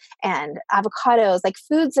broth and avocados, like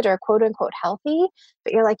foods that are quote unquote healthy.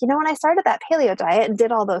 But you're like, when I started that paleo diet and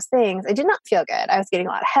did all those things, I did not feel good. I was getting a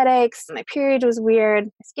lot of headaches. My period was weird.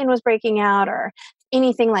 My skin was breaking out or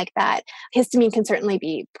anything like that. Histamine can certainly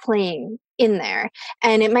be playing in there.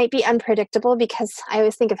 And it might be unpredictable because I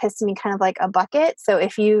always think of histamine kind of like a bucket. So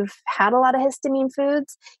if you've had a lot of histamine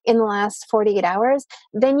foods in the last 48 hours,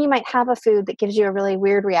 then you might have a food that gives you a really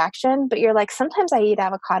weird reaction. But you're like, sometimes I eat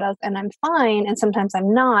avocados and I'm fine, and sometimes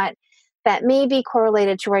I'm not. That may be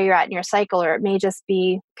correlated to where you're at in your cycle, or it may just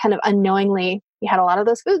be kind of unknowingly you had a lot of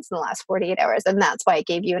those foods in the last 48 hours, and that's why it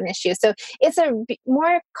gave you an issue. So it's a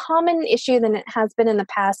more common issue than it has been in the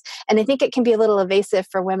past. And I think it can be a little evasive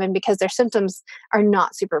for women because their symptoms are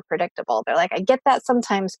not super predictable. They're like, I get that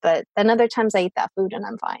sometimes, but then other times I eat that food and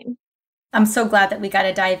I'm fine. I'm so glad that we got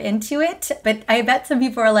to dive into it. But I bet some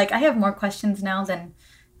people are like, I have more questions now than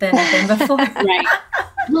before. Right.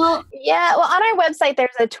 Well, yeah. Well, on our website, there's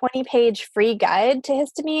a 20-page free guide to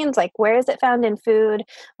histamines, like where is it found in food?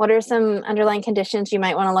 What are some underlying conditions you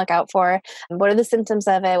might want to look out for? What are the symptoms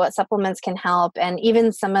of it? What supplements can help? And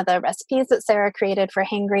even some of the recipes that Sarah created for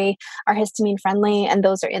Hangry are histamine friendly, and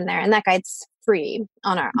those are in there. And that guide's free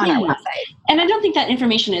on our website. And I don't think that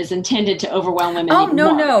information is intended to overwhelm women. Oh,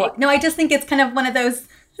 no. Right? No, I just think it's kind of one of those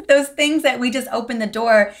things that we just open the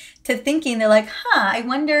door to thinking. They're like, I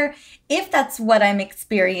wonder if that's what I'm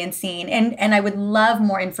experiencing. And I would love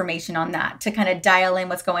more information on that to kind of dial in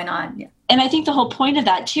what's going on. Yeah. And I think the whole point of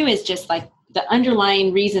that too is just like the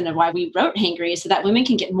underlying reason of why we wrote Hangry is so that women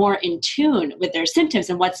can get more in tune with their symptoms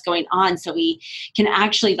and what's going on. So we can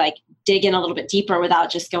actually like dig in a little bit deeper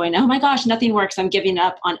without just going, oh my gosh, nothing works, I'm giving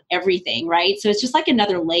up on everything, right? So it's just like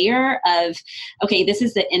another layer of, okay, this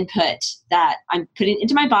is the input that I'm putting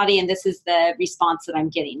into my body and this is the response that I'm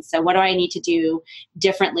getting. So what do I need to do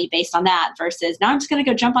differently based on that versus now I'm just going to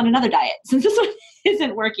go jump on another diet since this one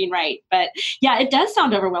isn't working right. But yeah, it does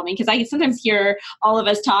sound overwhelming because I sometimes hear all of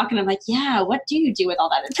us talk and I'm like, yeah, what do you do with all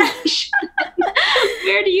that information?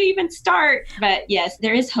 Where do you even start? But yes,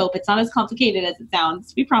 there is hope. It's not as complicated as it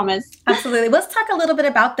sounds. We promise. Absolutely. Let's talk a little bit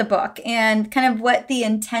about the book and kind of what the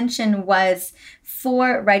intention was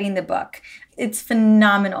for writing the book. It's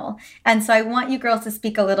phenomenal. And so I want you girls to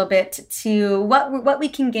speak a little bit to what we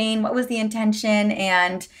can gain, what was the intention,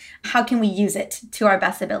 and how can we use it to our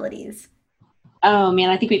best abilities? Oh man,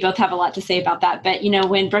 I think we both have a lot to say about that. But,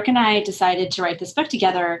 when Brooke and I decided to write this book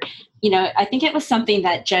together, I think it was something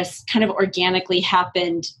that just kind of organically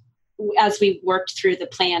happened as we worked through the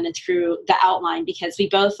plan and through the outline, because we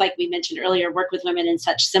both, like we mentioned earlier, work with women in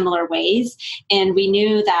such similar ways. And we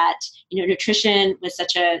knew that, nutrition was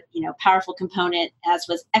such a, powerful component, as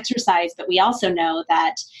was exercise. But we also know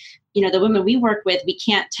that, the women we work with, we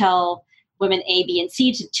can't tell women A, B, and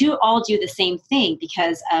C to all do the same thing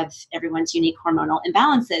because of everyone's unique hormonal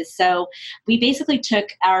imbalances. So we basically took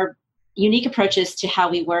our unique approaches to how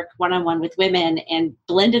we work one-on-one with women and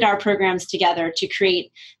blended our programs together to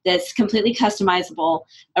create this completely customizable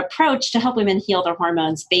approach to help women heal their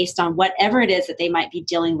hormones based on whatever it is that they might be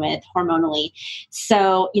dealing with hormonally.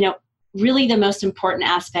 So, really the most important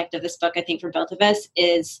aspect of this book, I think, for both of us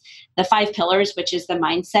is the 5 pillars, which is the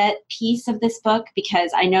mindset piece of this book,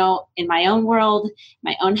 because I know in my own world,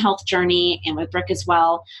 my own health journey, and with Brooke as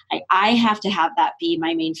well, I have to have that be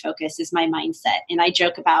my main focus, is my mindset. And I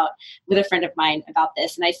joke with a friend of mine about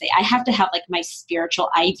this, and I say, I have to have like my spiritual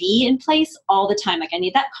IV in place all the time. Like I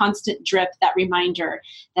need that constant drip, that reminder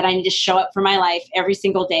that I need to show up for my life every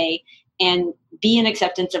single day and be in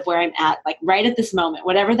acceptance of where I'm at, like right at this moment,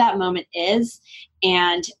 whatever that moment is.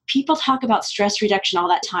 And people talk about stress reduction all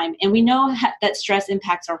that time. And we know that stress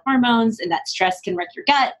impacts our hormones and that stress can wreck your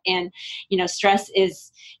gut. And, stress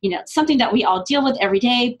is, something that we all deal with every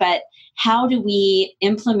day. But how do we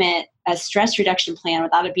implement a stress reduction plan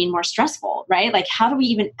without it being more stressful, right? Like, how do we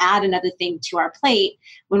even add another thing to our plate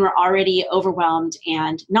when we're already overwhelmed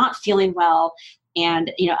and not feeling well?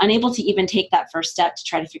 and, unable to even take that first step to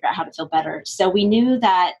try to figure out how to feel better. So we knew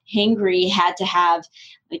that Hangry had to have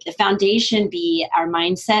like the foundation be our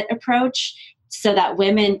mindset approach, so that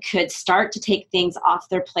women could start to take things off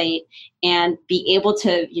their plate and be able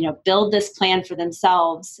to, build this plan for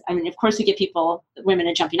themselves. I mean, of course, we give women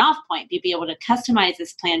a jumping off point, but be able to customize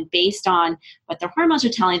this plan based on what their hormones are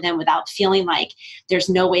telling them without feeling like there's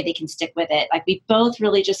no way they can stick with it. Like, we both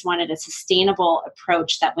really just wanted a sustainable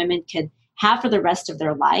approach that women could have for the rest of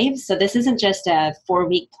their lives. So this isn't just a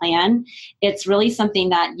 4-week plan. It's really something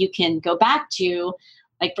that you can go back to,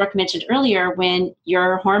 like Brooke mentioned earlier, when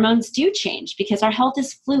your hormones do change, because our health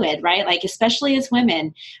is fluid, right? Like, especially as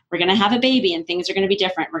women, we're going to have a baby and things are going to be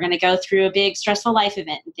different. We're going to go through a big stressful life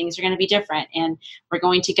event and things are going to be different. And we're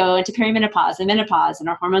going to go into perimenopause and menopause and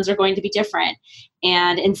our hormones are going to be different.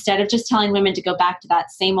 And instead of just telling women to go back to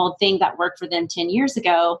that same old thing that worked for them 10 years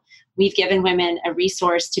ago, we've given women a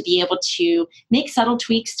resource to be able to make subtle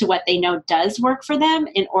tweaks to what they know does work for them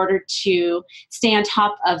in order to stay on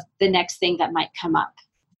top of the next thing that might come up.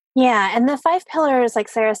 Yeah. And the 5 pillars, like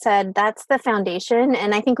Sarah said, that's the foundation.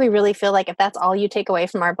 And I think we really feel like if that's all you take away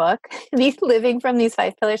from our book, living from these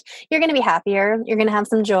 5 pillars, you're going to be happier. You're going to have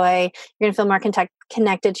some joy. You're going to feel more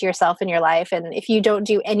connected to yourself and your life. And if you don't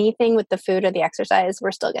do anything with the food or the exercise,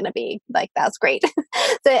 we're still going to be like, that's great.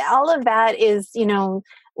 So all of that is,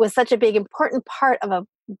 was such a big, important part of a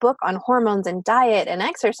book on hormones and diet and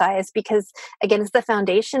exercise, because again, it's the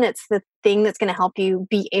foundation. It's the thing that's going to help you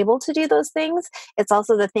be able to do those things. It's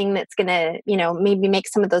also the thing that's going to, maybe make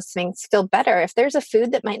some of those things feel better. If there's a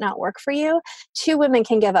food that might not work for you, 2 women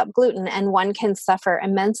can give up gluten and one can suffer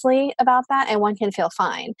immensely about that and one can feel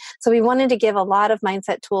fine. So we wanted to give a lot of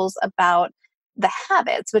mindset tools about the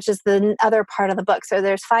habits, which is the other part of the book. So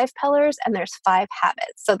there's 5 pillars and there's 5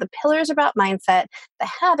 habits. So the pillars are about mindset. The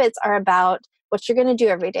habits are about what you're going to do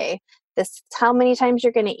every day. This is how many times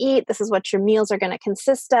you're going to eat. This is what your meals are going to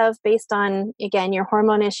consist of based on, again, your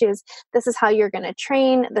hormone issues. This is how you're going to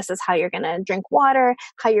train. This is how you're going to drink water,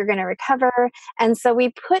 how you're going to recover. And so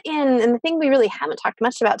we put in, and the thing we really haven't talked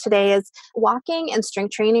much about today is walking and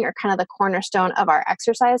strength training are kind of the cornerstone of our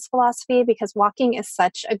exercise philosophy, because walking is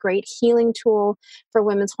such a great healing tool for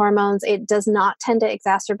women's hormones. It does not tend to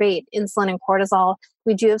exacerbate insulin and cortisol.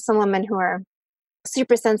 We do have some women who are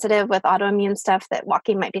super sensitive with autoimmune stuff that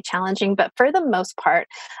walking might be challenging. But for the most part,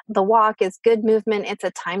 the walk is good movement. It's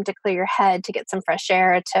a time to clear your head, to get some fresh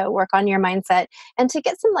air, to work on your mindset, and to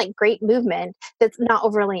get some like great movement that's not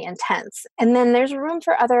overly intense. And then there's room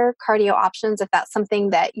for other cardio options if that's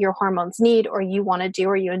something that your hormones need or you want to do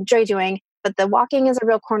or you enjoy doing. But the walking is a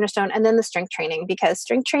real cornerstone, and then the strength training, because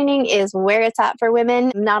strength training is where it's at for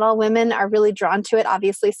women. Not all women are really drawn to it.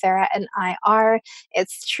 Obviously, Sarah and I are.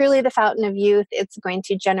 It's truly the fountain of youth. It's going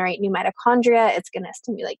to generate new mitochondria. It's going to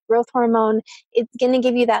stimulate growth hormone. It's going to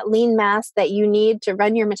give you that lean mass that you need to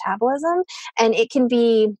run your metabolism. And it can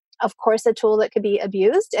be, of course, a tool that could be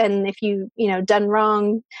abused. And if done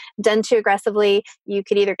wrong, done too aggressively, you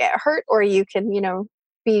could either get hurt or you can,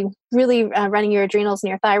 be really running your adrenals and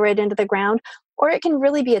your thyroid into the ground, or it can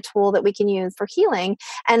really be a tool that we can use for healing.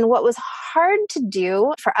 And what was hard to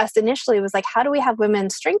do for us initially was like, how do we have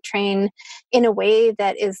women strength train in a way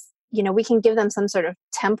that is, we can give them some sort of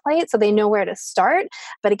template so they know where to start.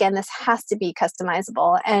 But again, this has to be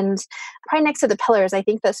customizable. And right next to the pillars, I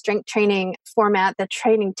think the strength training format, the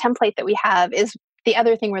training template that we have is the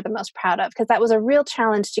other thing we're the most proud of, because that was a real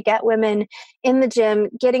challenge to get women in the gym,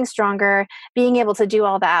 getting stronger, being able to do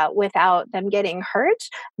all that without them getting hurt,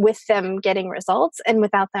 with them getting results, and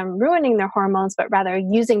without them ruining their hormones, but rather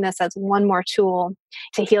using this as one more tool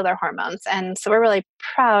to heal their hormones. And so we're really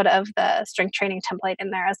proud of the strength training template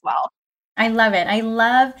in there as well. I love it. I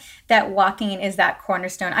love that walking is that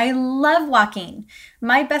cornerstone. I love walking.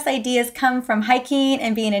 My best ideas come from hiking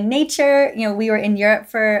and being in nature. We were in Europe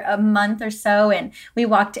for a month or so and we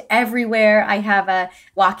walked everywhere. I have a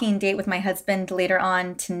walking date with my husband later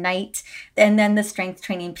on tonight. And then the strength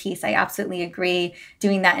training piece, I absolutely agree.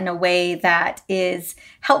 Doing that in a way that is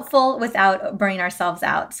helpful without burning ourselves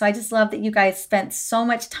out. So I just love that you guys spent so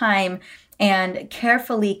much time and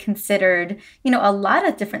carefully considered, a lot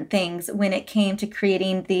of different things when it came to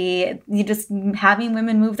creating just having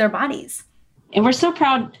women move their bodies. And we're so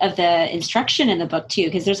proud of the instruction in the book too,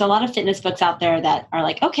 because there's a lot of fitness books out there that are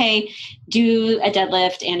like, okay, do a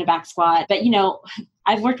deadlift and a back squat. But,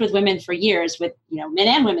 I've worked with women for years, with, men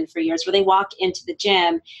and women for years, where they walk into the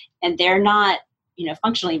gym and they're not,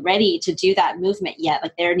 functionally ready to do that movement yet.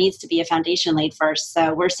 Like there needs to be a foundation laid first.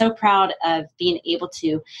 So we're so proud of being able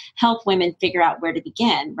to help women figure out where to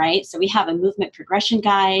begin, right? So we have a movement progression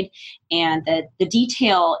guide, and the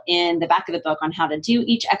detail in the back of the book on how to do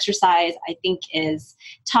each exercise, I think is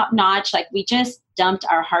top notch. Like we just dumped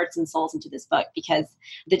our hearts and souls into this book because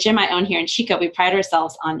the gym I own here in Chico, we pride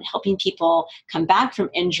ourselves on helping people come back from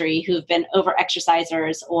injury who've been over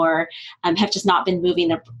exercisers or have just not been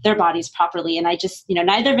moving their bodies properly. And I just,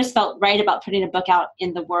 neither of us felt right about putting a book out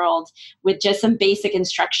in the world with just some basic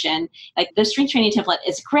instruction. Like the strength training template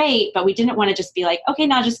is great, but we didn't want to just be like, okay,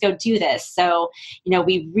 now just go do this. So,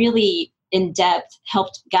 we really in depth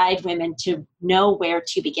helped guide women to know where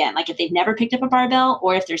to begin. Like if they've never picked up a barbell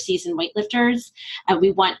or if they're seasoned weightlifters,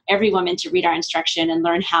 we want every woman to read our instruction and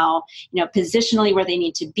learn how, positionally where they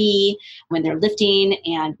need to be when they're lifting,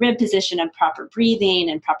 and rib position and proper breathing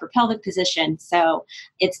and proper pelvic position. So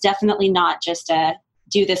it's definitely not just a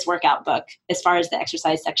do this workout book as far as the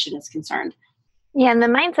exercise section is concerned. Yeah. And the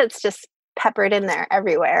mindset's just peppered in there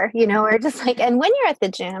everywhere, we're just like, and when you're at the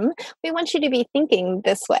gym, we want you to be thinking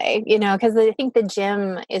this way, because I think the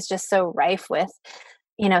gym is just so rife with,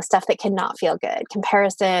 stuff that cannot feel good,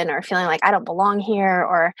 comparison or feeling like I don't belong here.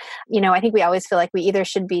 Or, I think we always feel like we either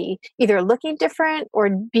should be either looking different or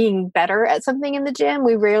being better at something in the gym.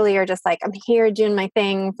 We rarely are just like, I'm here doing my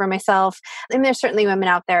thing for myself. And there's certainly women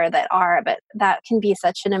out there that are, but that can be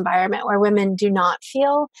such an environment where women do not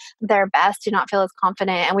feel their best, do not feel as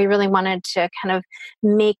confident. And we really wanted to kind of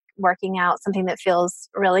make working out something that feels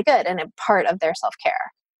really good and a part of their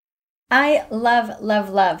self-care. I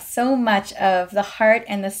love so much of the heart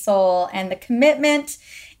and the soul and the commitment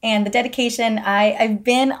and the dedication. I've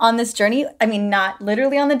been on this journey. I mean, not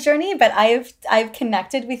literally on the journey, but I've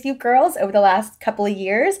connected with you girls over the last couple of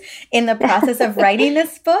years in the process of writing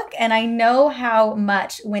this book. And I know how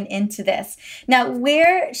much went into this. Now,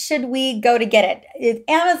 where should we go to get it? Is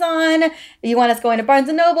Amazon? You want us going to Barnes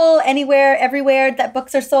 & Noble? Anywhere, everywhere that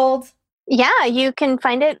books are sold? Yeah, you can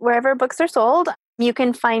find it wherever books are sold. You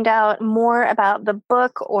can find out more about the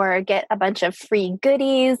book or get a bunch of free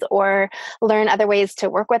goodies or learn other ways to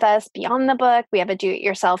work with us beyond the book. We have a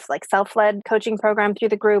do-it-yourself, self-led coaching program through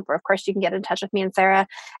the group. Or of course, you can get in touch with me and Sarah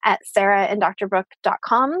at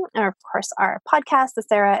sarahanddrbrooke.com. Or of course, our podcast, The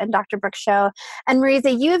Sarah and Dr. Brooke Show. And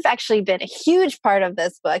Marisa, you've actually been a huge part of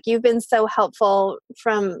this book. You've been so helpful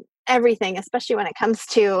from everything, especially when it comes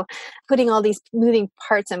to putting all these moving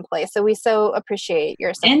parts in place. So we so appreciate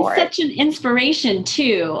your support. And such an inspiration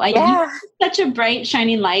too. You're such a bright,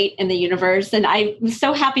 shining light in the universe. And I'm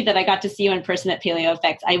so happy that I got to see you in person at Paleo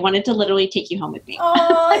Effects. I wanted to literally take you home with me.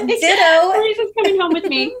 Oh, ditto. Marisa's coming home with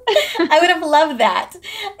me. I would have loved that.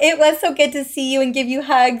 It was so good to see you and give you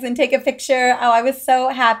hugs and take a picture. Oh, I was so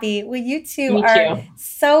happy. Well, you two are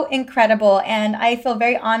so incredible. And I feel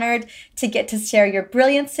very honored to get to share your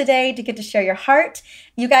brilliance today, to get to share your heart.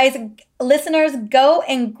 You guys, listeners, go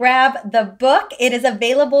and grab the book. It is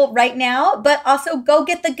available right now, but also go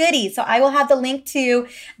get the goodies. So I will have the link to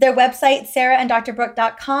their website,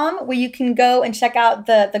 sarahanddrbrooke.com, where you can go and check out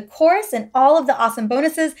the course and all of the awesome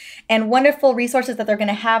bonuses and wonderful resources that they're going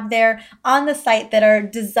to have there on the site that are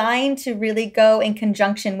designed to really go in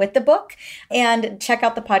conjunction with the book. And check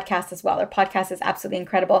out the podcast as well. Their podcast is absolutely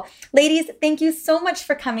incredible. Ladies, thank you so much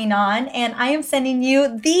for coming on. And I am sending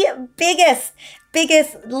you the biggest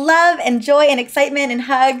love and joy and excitement and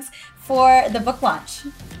hugs for the book launch.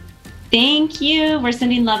 Thank you. We're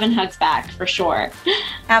sending love and hugs back for sure.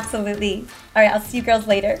 Absolutely. All right. I'll see you girls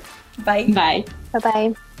later. Bye. Bye.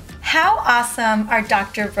 Bye-bye. How awesome are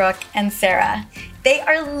Dr. Brooke and Sarah? They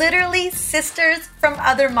are literally sisters from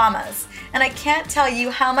other mamas. And I can't tell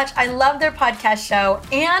you how much I love their podcast show.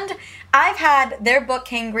 And I've had their book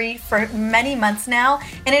Hangry for many months now,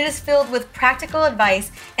 and it is filled with practical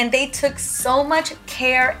advice, and they took so much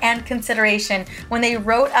care and consideration when they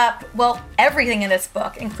wrote up, everything in this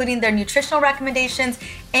book, including their nutritional recommendations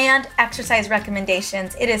and exercise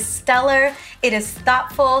recommendations. It is stellar, it is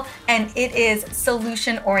thoughtful, and it is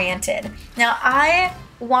solution-oriented. Now, I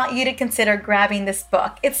want you to consider grabbing this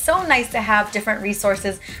book. It's so nice to have different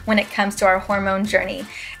resources when it comes to our hormone journey.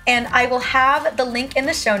 And I will have the link in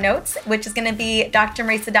the show notes, which is going to be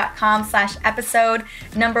drmarisa.com/episode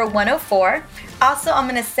number 104. Also, I'm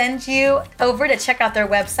going to send you over to check out their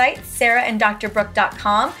website,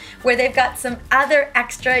 sarahanddrbrooke.com, where they've got some other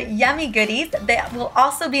extra yummy goodies that will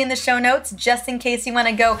also be in the show notes, just in case you want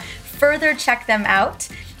to go further check them out.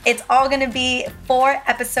 It's all going to be for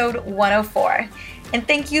episode 104. And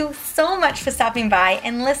thank you so much for stopping by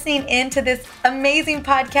and listening in to this amazing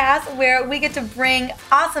podcast where we get to bring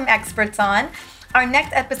awesome experts on Our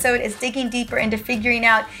next episode is digging deeper into figuring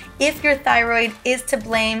out if your thyroid is to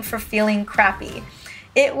blame for feeling crappy.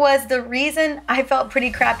 It was the reason I felt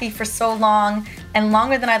pretty crappy for so long and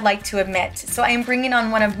longer than I'd like to admit. So I am bringing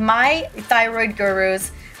on one of my thyroid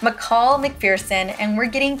gurus, McCall McPherson, and we're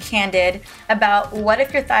getting candid about what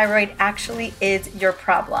if your thyroid actually is your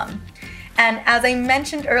problem. And as I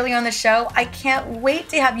mentioned earlier on the show, I can't wait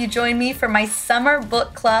to have you join me for my summer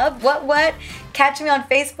book club. What? Catch me on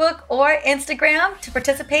Facebook or Instagram to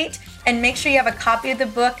participate, and make sure you have a copy of the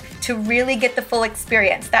book to really get the full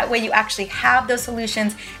experience. That way you actually have those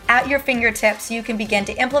solutions at your fingertips so you can begin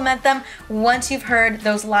to implement them once you've heard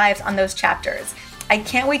those lives on those chapters. I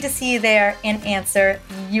can't wait to see you there and answer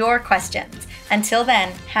your questions. Until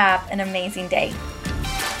then, have an amazing day.